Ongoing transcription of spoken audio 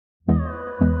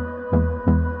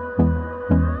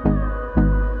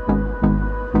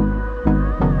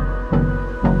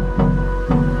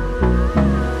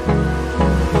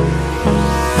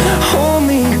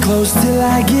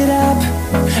I get up.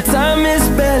 Time is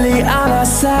barely on our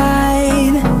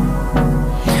side.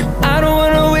 I don't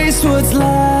wanna waste what's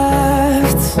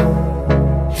left.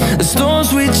 The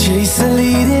storms we chase are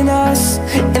leading us,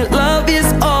 and love is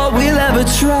all we'll ever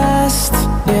trust.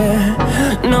 Yeah,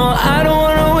 no, I don't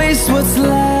wanna waste what's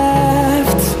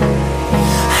left.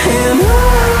 And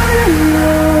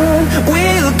on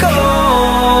we'll go,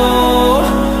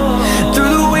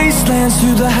 through the wastelands,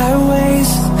 through the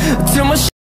highways, till my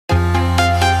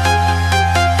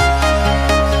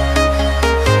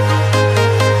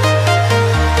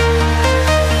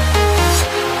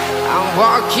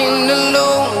walking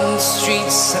alone, the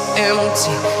streets are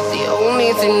empty. The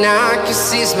only thing I can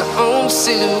see is my own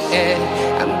silhouette.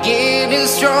 I'm getting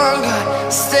stronger,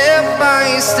 step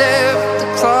by step. The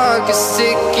clock is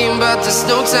ticking, but there's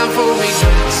no time for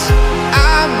regrets.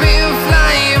 I've been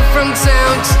flying from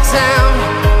town to town,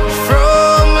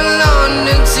 from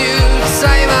London to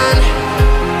Taiwan.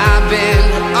 I've been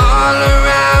all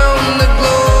around the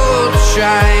globe,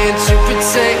 trying to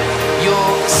protect your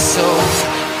soul.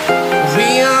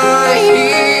 We are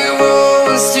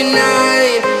heroes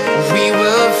tonight. We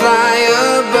will fly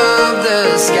above the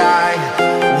sky.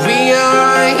 We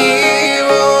are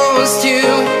heroes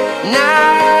tonight.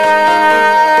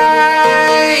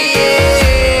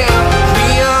 Yeah. We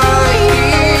are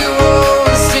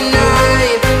heroes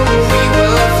tonight. We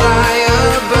will fly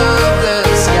above the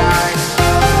sky.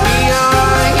 We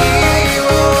are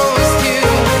heroes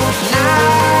tonight.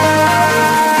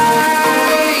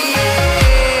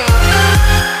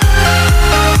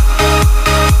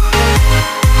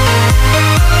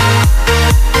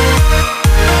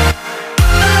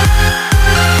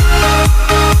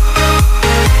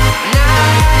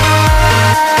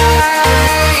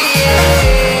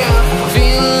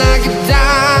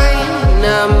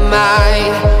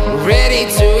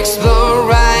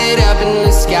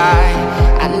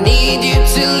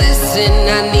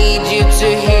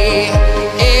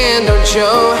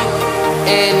 Show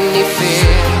any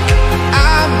fear.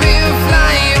 I've been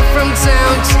flying from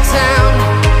town to town,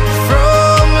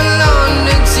 from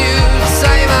London to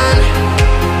Taiwan.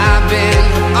 I've been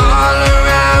all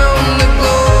around the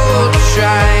globe,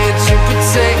 trying to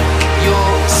protect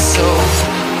your soul.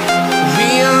 We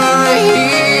are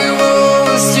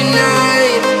heroes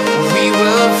tonight. We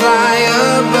will fly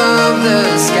above the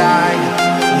sky.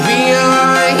 We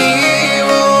are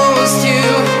heroes tonight.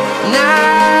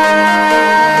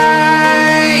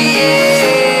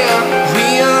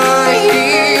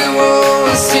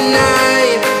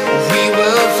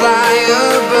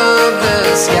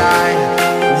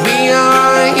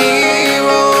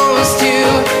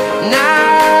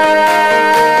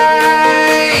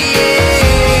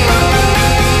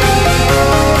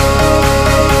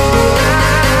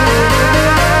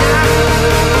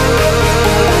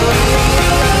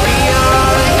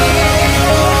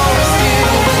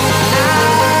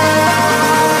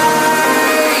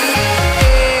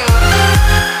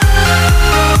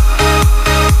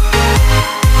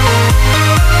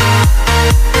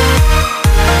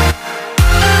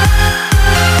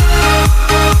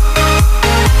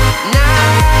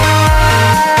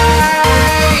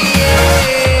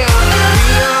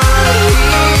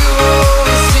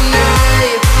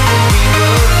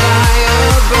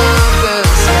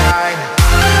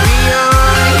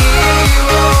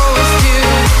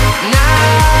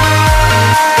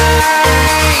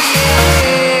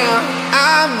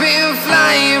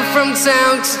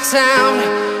 Town to town,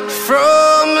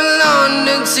 from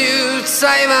London to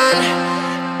Taiwan.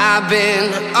 I've been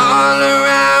all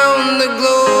around the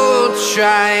globe,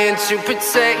 trying to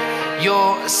protect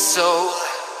your soul.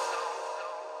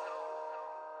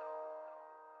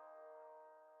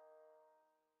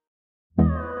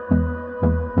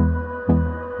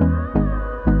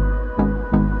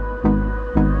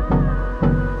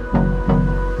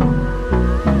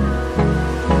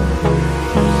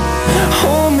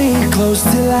 close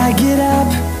till I get up.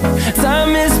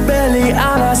 Time is barely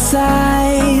on our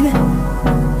side.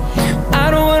 I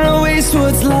don't wanna waste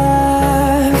what's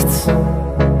left.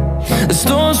 The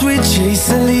storms we chase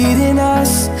are leading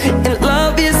us, and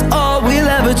love is all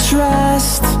we'll ever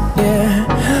trust. Yeah,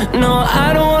 no, I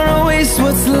don't wanna waste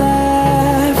what's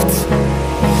left.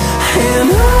 And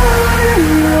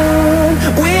on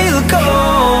we'll go,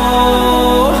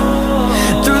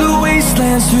 through the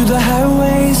wastelands, through the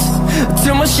highways,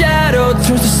 till my shadow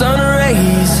turns to sun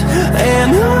rays.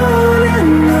 And on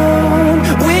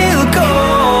we'll go,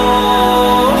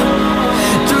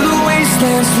 through the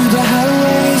wastelands, through the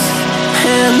highways,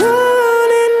 and on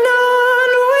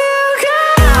we'll go.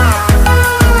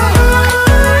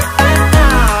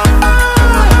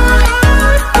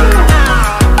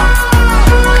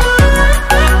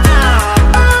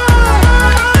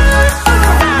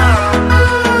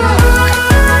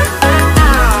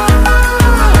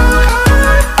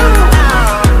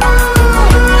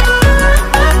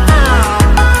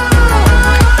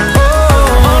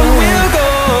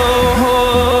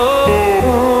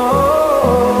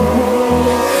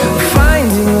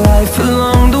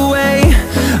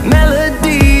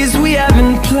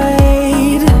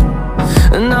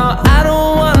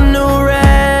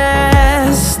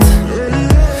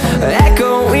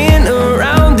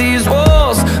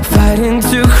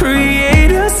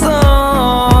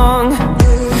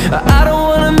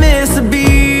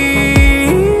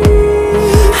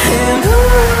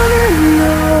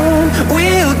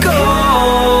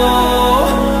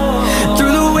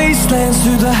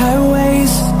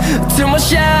 till my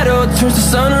shadow turns to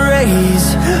sun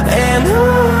rays. And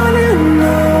on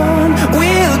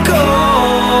we'll go,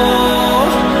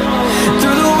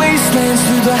 through the wastelands,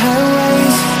 through the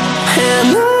highways,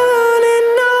 and on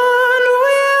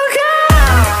we'll go.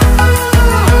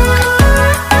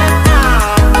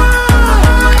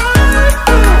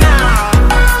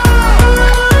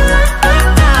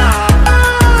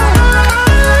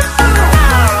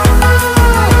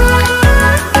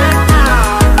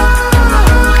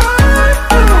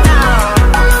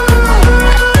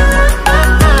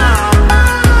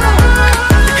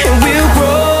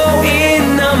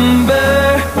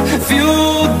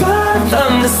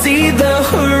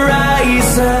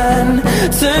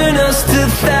 Turn us to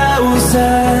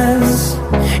thousands,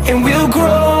 and we'll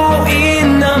grow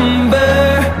in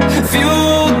number,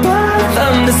 fueled by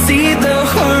them to see the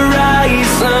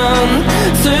horizon.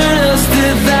 Turn us to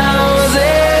thousands,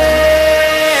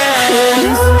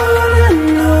 and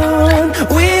on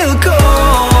we'll go,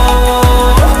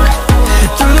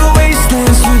 through the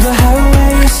wastelands, through the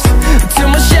highways, till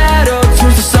my shadow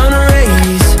turns to sun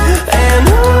rays. And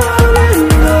on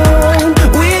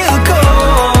we'll go,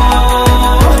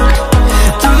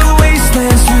 through the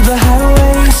wastelands, through the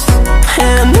highways,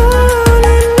 and on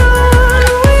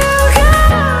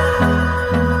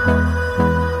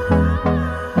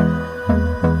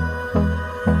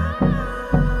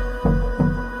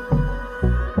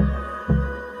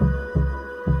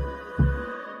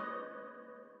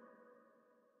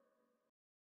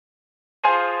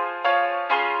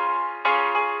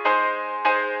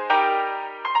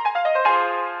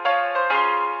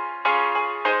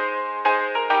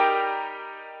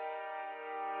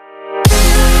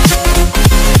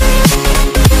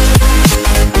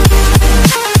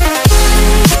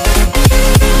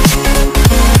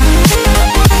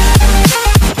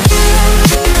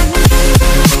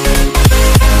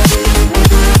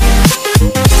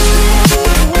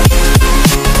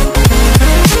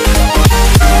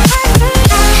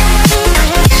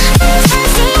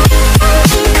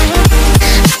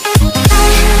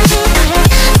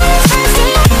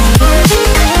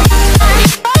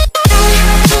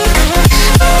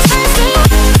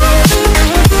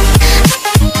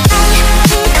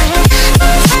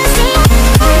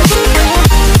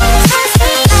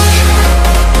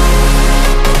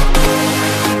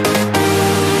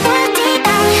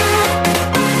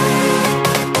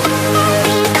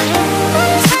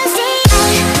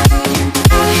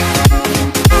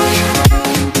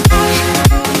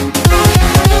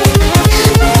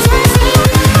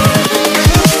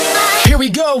we'll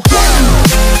go.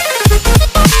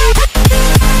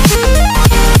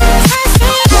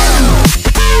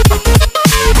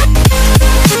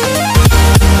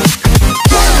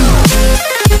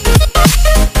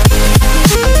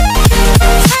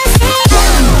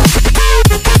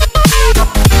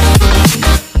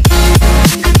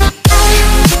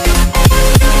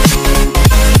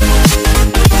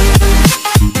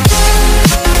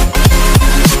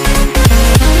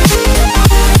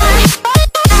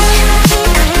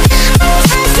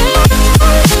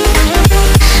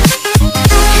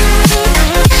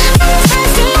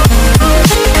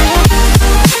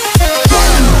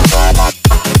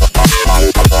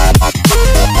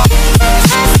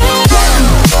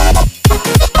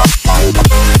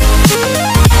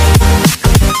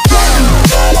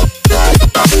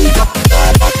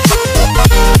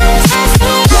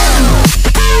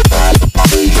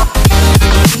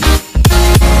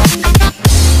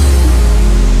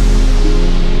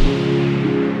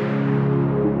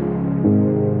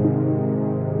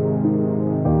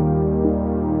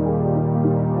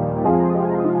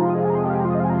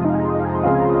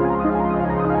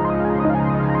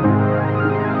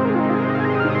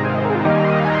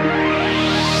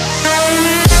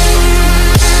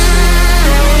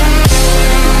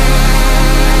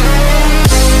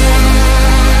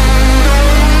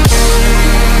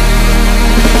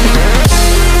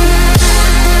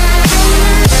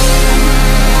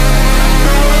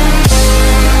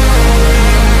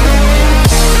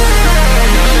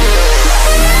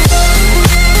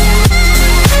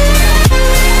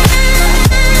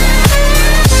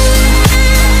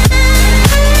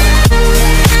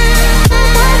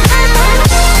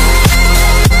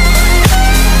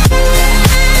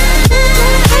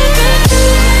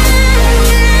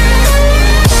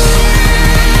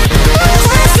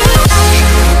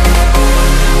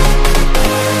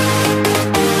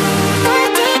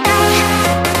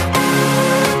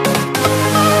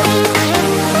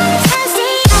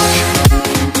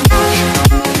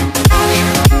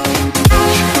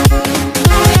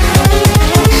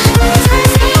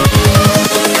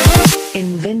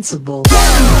 Invincible.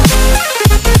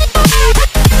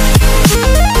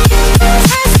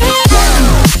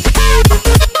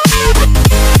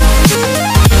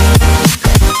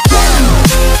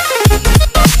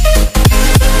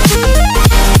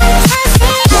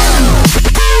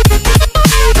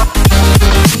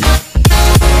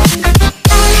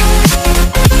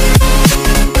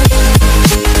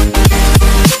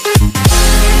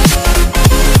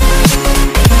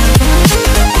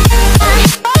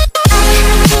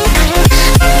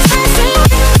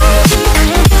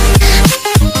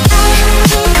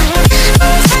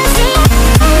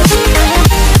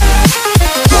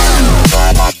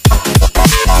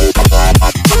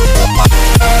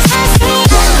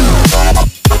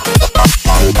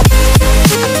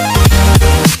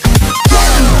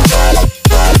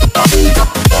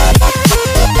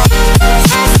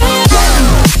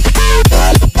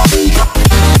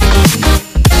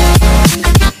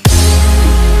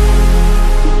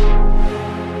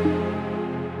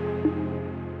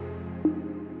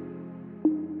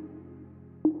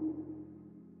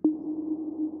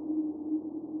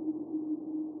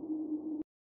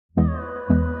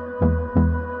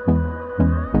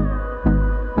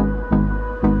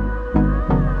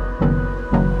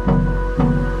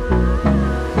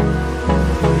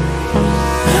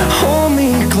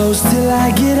 close till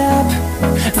I get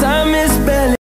up. Time is barely